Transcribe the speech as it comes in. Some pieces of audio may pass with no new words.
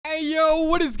Hey yo,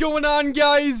 what is going on,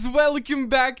 guys? Welcome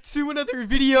back to another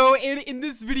video, and in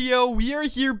this video we are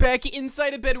here back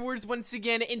inside of Bedwars once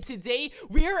again, and today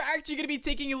we are actually going to be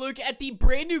taking a look at the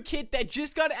brand new kit that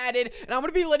just got added, and I'm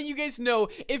going to be letting you guys know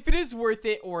if it is worth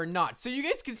it or not. So you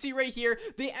guys can see right here,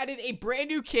 they added a brand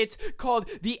new kit called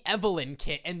the Evelyn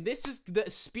kit, and this is the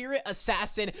Spirit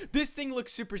Assassin. This thing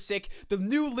looks super sick. The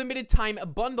new limited time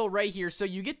bundle right here, so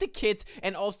you get the kit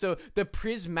and also the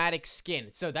prismatic skin.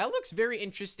 So that looks very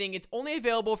interesting. It's only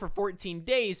available for 14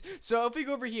 days. So if we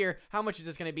go over here, how much is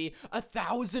this going to be?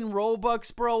 1,000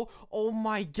 Robux, bro. Oh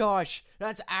my gosh.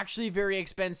 That's actually very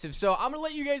expensive. So I'm going to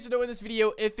let you guys know in this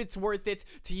video if it's worth it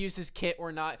to use this kit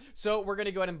or not. So we're going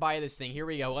to go ahead and buy this thing. Here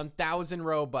we go. 1,000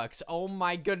 Robux. Oh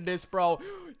my goodness, bro.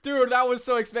 Dude, that was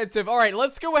so expensive. All right,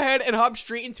 let's go ahead and hop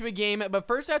straight into a game. But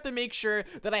first I have to make sure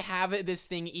that I have this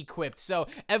thing equipped. So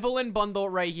Evelyn bundle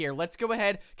right here. Let's go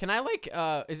ahead. Can I like,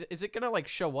 is it going to like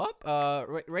show up?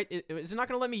 Right, is it not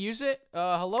gonna let me use it?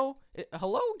 Hello,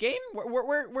 game?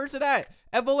 Where's it at?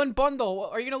 Evelyn bundle.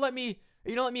 Are you gonna let me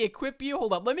equip you?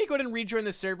 Hold up, let me go ahead and rejoin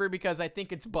the server because I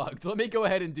think it's bugged. Let me go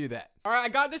ahead and do that. All right, I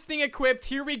got this thing equipped.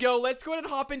 Here we go. Let's go ahead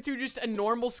and hop into just a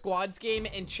normal squads game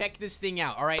and check this thing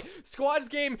out. All right, squads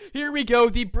game. Here we go.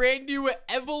 The brand new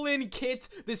Evelyn kit,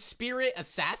 the Spirit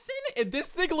Assassin, and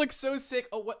this thing looks so sick.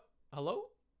 Oh, what? Hello?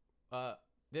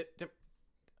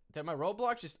 Did my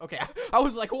Roblox just... Okay, I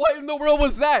was like, what in the world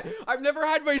was that? I've never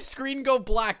had my screen go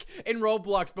black in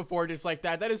Roblox before just like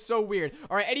that. That is so weird.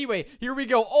 All right, anyway, here we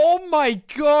go. Oh my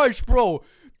gosh, bro.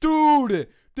 Dude,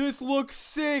 this looks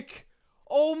sick.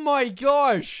 Oh my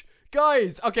gosh.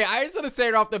 Guys, okay, I just want to say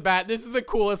it off the bat, this is the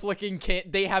coolest looking kit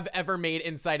they have ever made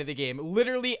inside of the game.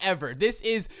 Literally ever. This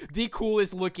is the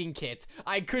coolest looking kit.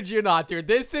 I kid you not, dude.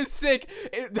 This is sick.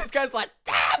 This guy's like,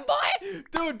 damn, boy!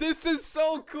 Dude, this is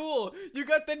so cool. You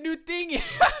got the new thingy.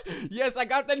 Yes, I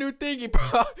got the new thingy,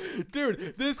 bro.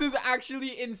 Dude, this is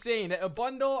actually insane. A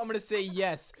bundle, I'm going to say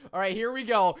yes. All right, here we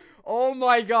go. Oh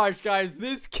my gosh, guys,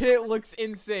 this kit looks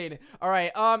insane. All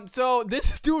right, so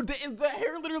this dude, the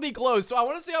hair literally glows. So I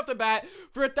want to say off the bat,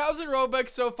 for 1,000 Robux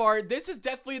so far, this is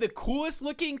definitely the coolest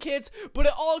looking kit, but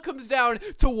it all comes down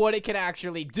to what it can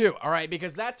actually do. All right,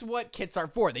 because that's what kits are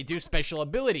for. They do special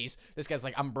abilities. This guy's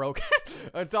like, I'm broke.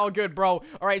 It's all good, bro.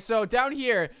 All right, so down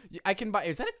here, I can buy,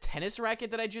 is that a tennis racket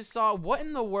that I just saw? What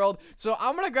in the world? So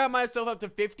I'm gonna grab myself up to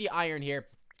 50 iron here.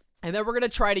 And then we're going to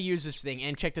try to use this thing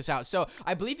and check this out. So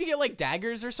I believe you get like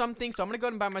daggers or something. So I'm going to go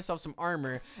ahead and buy myself some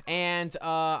armor. And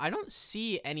I don't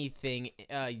see anything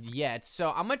yet.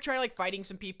 So I'm going to try like fighting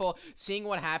some people, seeing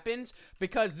what happens.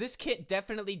 Because this kit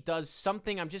definitely does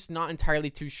something. I'm just not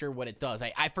entirely too sure what it does.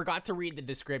 I forgot to read the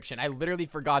description. I literally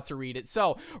forgot to read it.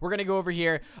 So we're going to go over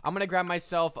here. I'm going to grab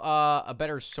myself a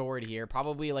better sword here.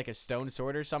 Probably like a stone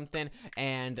sword or something.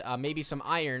 And maybe some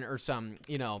iron or some,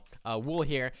 you know, wool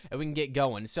here. And we can get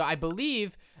going. So I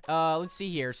believe, let's see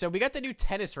here. So we got the new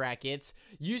tennis rackets.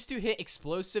 Used to hit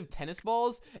explosive tennis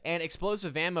balls and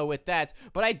explosive ammo with that,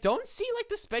 but I don't see like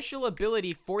the special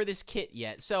ability for this kit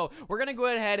yet. So we're gonna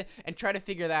go ahead and try to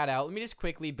figure that out. Let me just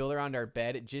quickly build around our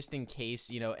bed just in case,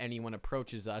 you know, anyone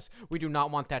approaches us. We do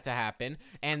not want that to happen.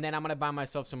 And then I'm gonna buy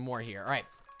myself some more here. All right.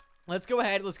 Let's go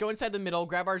ahead. Let's go inside the middle,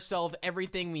 grab ourselves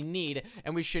everything we need,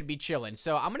 and we should be chilling.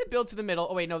 So I'm going to build to the middle.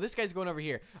 Oh, wait, no, this guy's going over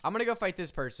here. I'm going to go fight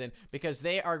this person because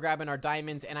they are grabbing our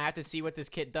diamonds, and I have to see what this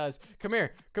kit does. Come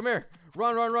here. Come here.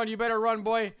 Run, run, run. You better run,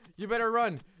 boy. You better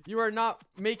run. You are not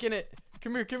making it.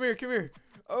 Come here, come here, come here.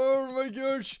 Oh, my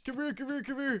gosh. Come here, come here,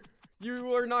 come here.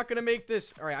 You are not going to make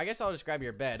this. All right, I guess I'll just grab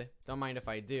your bed. Don't mind if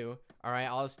I do. All right,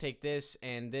 I'll just take this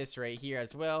and this right here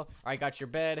as well. All right, got your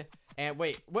bed. And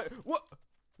wait, what?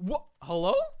 What?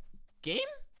 Hello? Game?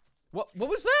 What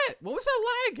was that? What was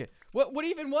that lag? What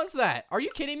even was that? Are you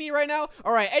kidding me right now?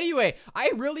 All right, anyway, I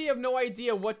really have no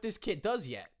idea what this kit does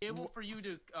yet. Able for you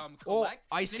to collect.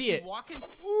 Oh, I see it. If you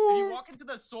walk into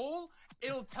the soul,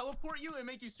 it'll teleport you and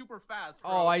make you super fast,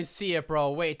 bro. Oh, I see it,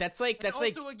 bro. Wait, that's like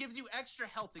also it gives you extra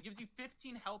health. It gives you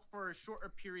 15 health for a shorter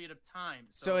period of time.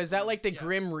 So is that like the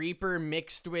Grim Reaper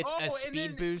mixed with a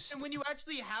speed boost? And when you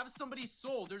actually have somebody's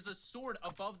soul, there's a sword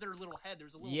above their little head.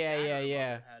 There's a little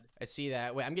yeah. I see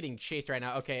that. Wait, I'm getting chased right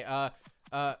now. Okay, I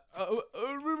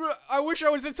wish I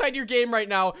was inside your game right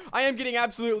now. I am getting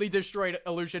absolutely destroyed,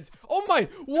 Illusions. Oh my,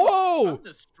 whoa!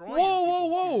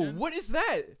 Whoa. What is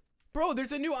that? Bro,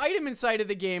 there's a new item inside of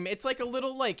the game. It's like a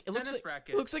little, like, it looks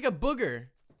like a booger.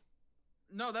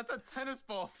 No, that's a tennis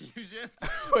ball fusion.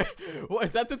 Wait, what,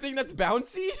 is that the thing that's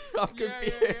bouncy? I'm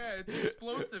confused. Yeah. It's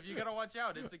explosive. You gotta watch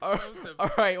out. It's explosive.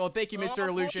 All right. Well, thank you, Mr. Oh,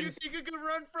 Illusions. You think you could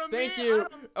run from Thank me? you.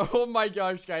 Oh my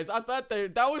gosh, guys. I thought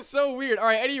that was so weird. All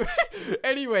right.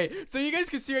 Anyway, so you guys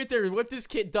can see right there what this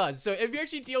kit does. So if you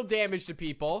actually deal damage to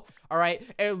people, all right,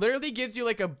 it literally gives you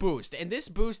like a boost, and this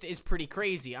boost is pretty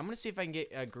crazy. I'm gonna see if I can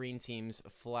get a green team's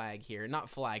flag here. Not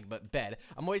flag, but bed.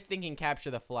 I'm always thinking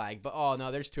capture the flag, but oh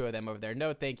no, there's 2 of them over there.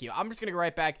 No, thank you. I'm just gonna go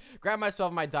right back, grab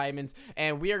myself my diamonds,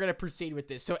 and we are gonna proceed with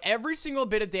this. So every single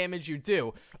bit of damage you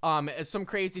do, some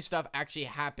crazy stuff actually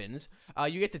happens.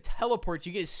 You get to teleport, so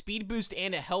you get a speed boost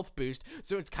and a health boost.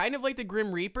 So it's kind of like the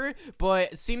Grim Reaper,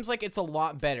 but it seems like it's a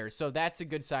lot better. So that's a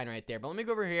good sign right there. But let me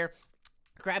go over here,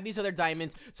 grab these other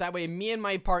diamonds, so that way me and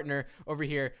my partner over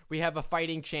here, we have a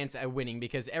fighting chance at winning,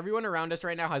 because everyone around us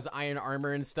right now has iron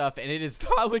armor and stuff, and it is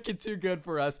not looking too good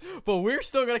for us, but we're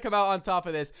still gonna come out on top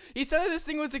of this. He said that this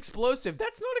thing was explosive.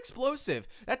 That's not explosive.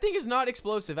 That thing is not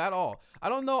explosive at all. I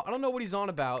don't know what he's on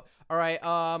about. All right,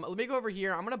 let me go over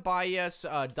here. I'm gonna buy us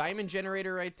a diamond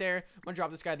generator right there. I'm gonna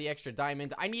drop this guy the extra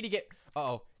diamond. I need to get,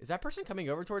 uh-oh, is that person coming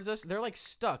over towards us? They're like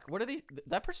stuck. What are they?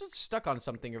 That person's stuck on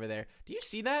something over there. Do you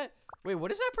see that? Wait,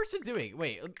 what is that person doing?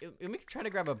 Wait, let me try to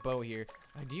grab a bow here.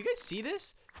 Do you guys see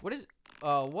this?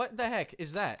 What the heck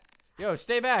is that? Yo,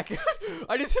 stay back.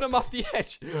 I just hit him off the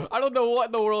edge. I don't know what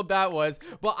in the world that was,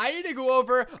 but I need to go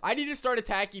over. I need to start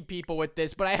attacking people with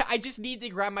this, but I just need to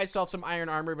grab myself some iron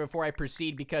armor before I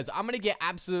proceed, because I'm going to get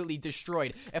absolutely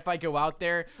destroyed if I go out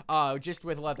there just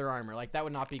with leather armor. Like, that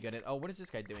would not be good. Oh, what is this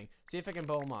guy doing? See if I can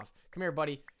bow him off. Come here,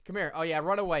 buddy. Come here. Oh, yeah,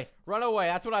 run away. Run away.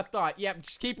 That's what I thought. Yep,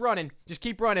 just keep running. Just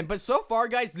keep running. But so far,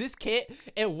 guys, this kit,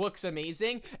 it looks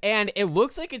amazing, and it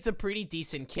looks like it's a pretty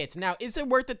decent kit. Now, is it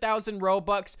worth 1,000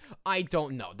 Robux? I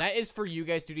don't know. That is for you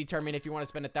guys to determine if you want to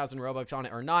spend 1,000 Robux on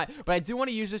it or not, but I do want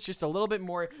to use this just a little bit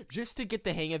more, just to get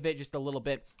the hang of it just a little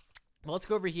bit. Well, let's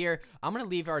go over here. I'm going to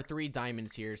leave our 3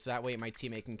 diamonds here, so that way my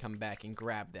teammate can come back and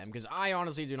grab them, because I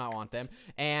honestly do not want them.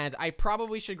 And I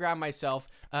probably should grab myself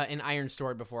an iron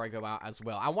sword before I go out as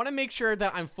well. I want to make sure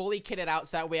that I'm fully kitted out,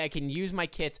 so that way I can use my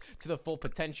kit to the full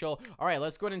potential. All right,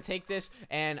 let's go ahead and take this,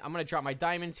 and I'm going to drop my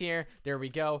diamonds here. There we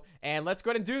go. And let's go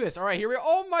ahead and do this. All right, here we go.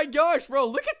 Oh my gosh, bro,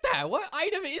 look at that. What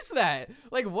item is that?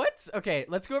 Like, what? Okay,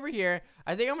 let's go over here.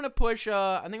 I think I'm gonna push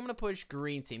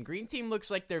green team. Green team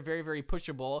looks like they're very, very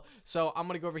pushable. So I'm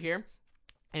gonna go over here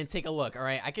and take a look. All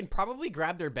right, I can probably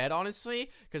grab their bed,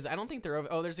 honestly, because I don't think they're over.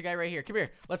 Oh, there's a guy right here. Come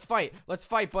here. Let's fight. Let's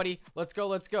fight, buddy. Let's go.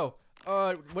 Let's go.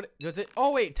 What does it?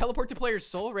 Oh wait, teleport to player's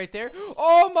soul right there.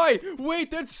 Oh my, wait,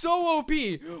 that's so OP.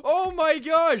 Oh my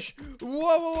gosh.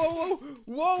 Whoa,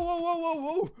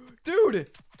 dude.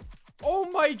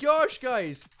 Oh my gosh,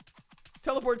 guys.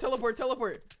 Teleport.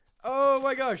 Oh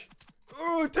my gosh.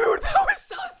 Oh, dude, that was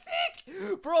so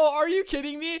sick. Bro, are you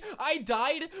kidding me? I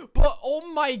died, but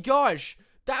oh my gosh.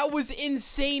 That was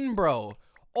insane, bro.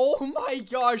 Oh my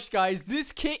gosh, guys.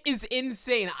 This kit is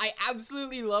insane. I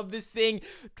absolutely love this thing.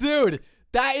 Dude,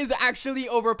 that is actually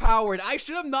overpowered. I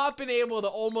should have not been able to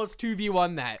almost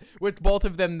 2v1 that with both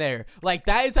of them there. Like,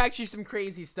 that is actually some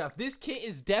crazy stuff. This kit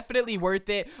is definitely worth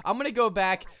it. I'm gonna go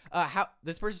back.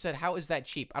 This person said, how is that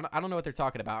cheap? I don't know what they're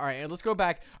talking about. All right, let's go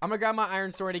back. I'm gonna grab my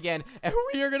iron sword again, and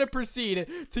we are gonna proceed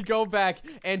to go back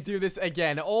and do this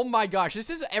again. Oh my gosh, this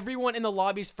is everyone in the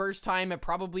lobby's first time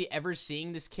probably ever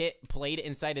seeing this kit played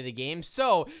inside of the game.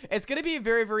 So it's gonna be a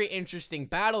very, very interesting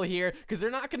battle here, because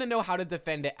they're not gonna know how to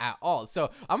defend it at all.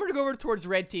 So I'm gonna go over towards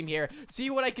red team here, see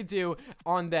what I could do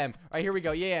on them. All right, here we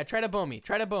go. Yeah, try to bow me.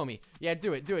 Yeah,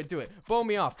 do it. Bow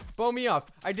me off.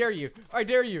 I dare you.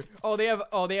 Oh,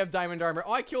 they have diamond armor.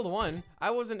 Oh, I killed one. I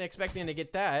wasn't expecting to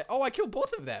get that. Oh, I killed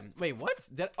both of them. Wait, what?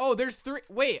 Oh, there's 3.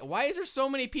 Wait, why is there so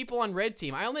many people on red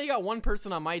team? I only got 1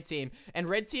 person on my team, and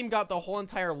red team got the whole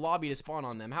entire lobby to spawn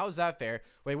on them. How is that fair?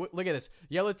 Wait, look at this.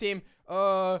 Yellow team.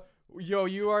 Yo,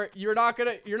 you're not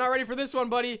ready for this one,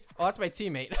 buddy. Oh, that's my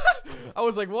teammate. I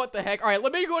was like, what the heck? All right,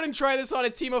 let me go ahead and try this on a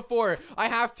team of 4. I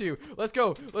have to. Let's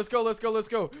go.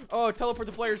 Oh, teleport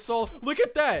the player's soul. Look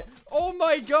at that. Oh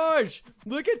my gosh.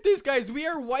 Look at this, guys. We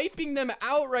are wiping them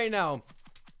out right now.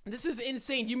 This is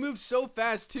insane. You move so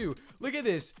fast too. Look at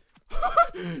this.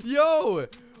 Yo.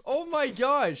 Oh my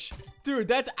gosh. Dude,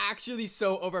 that's actually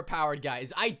so overpowered,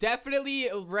 guys. I definitely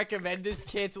recommend this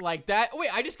kit like that.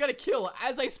 Wait, I just got a kill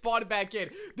as I spawned back in.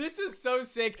 This is so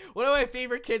sick. One of my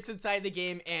favorite kits inside the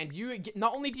game, and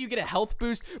not only do you get a health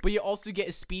boost, but you also get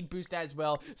a speed boost as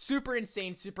well. Super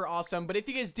insane, super awesome. But if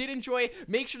you guys did enjoy,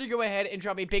 make sure to go ahead and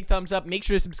drop a big thumbs up. Make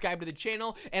sure to subscribe to the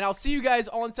channel, and I'll see you guys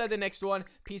all inside the next one.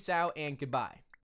 Peace out and goodbye.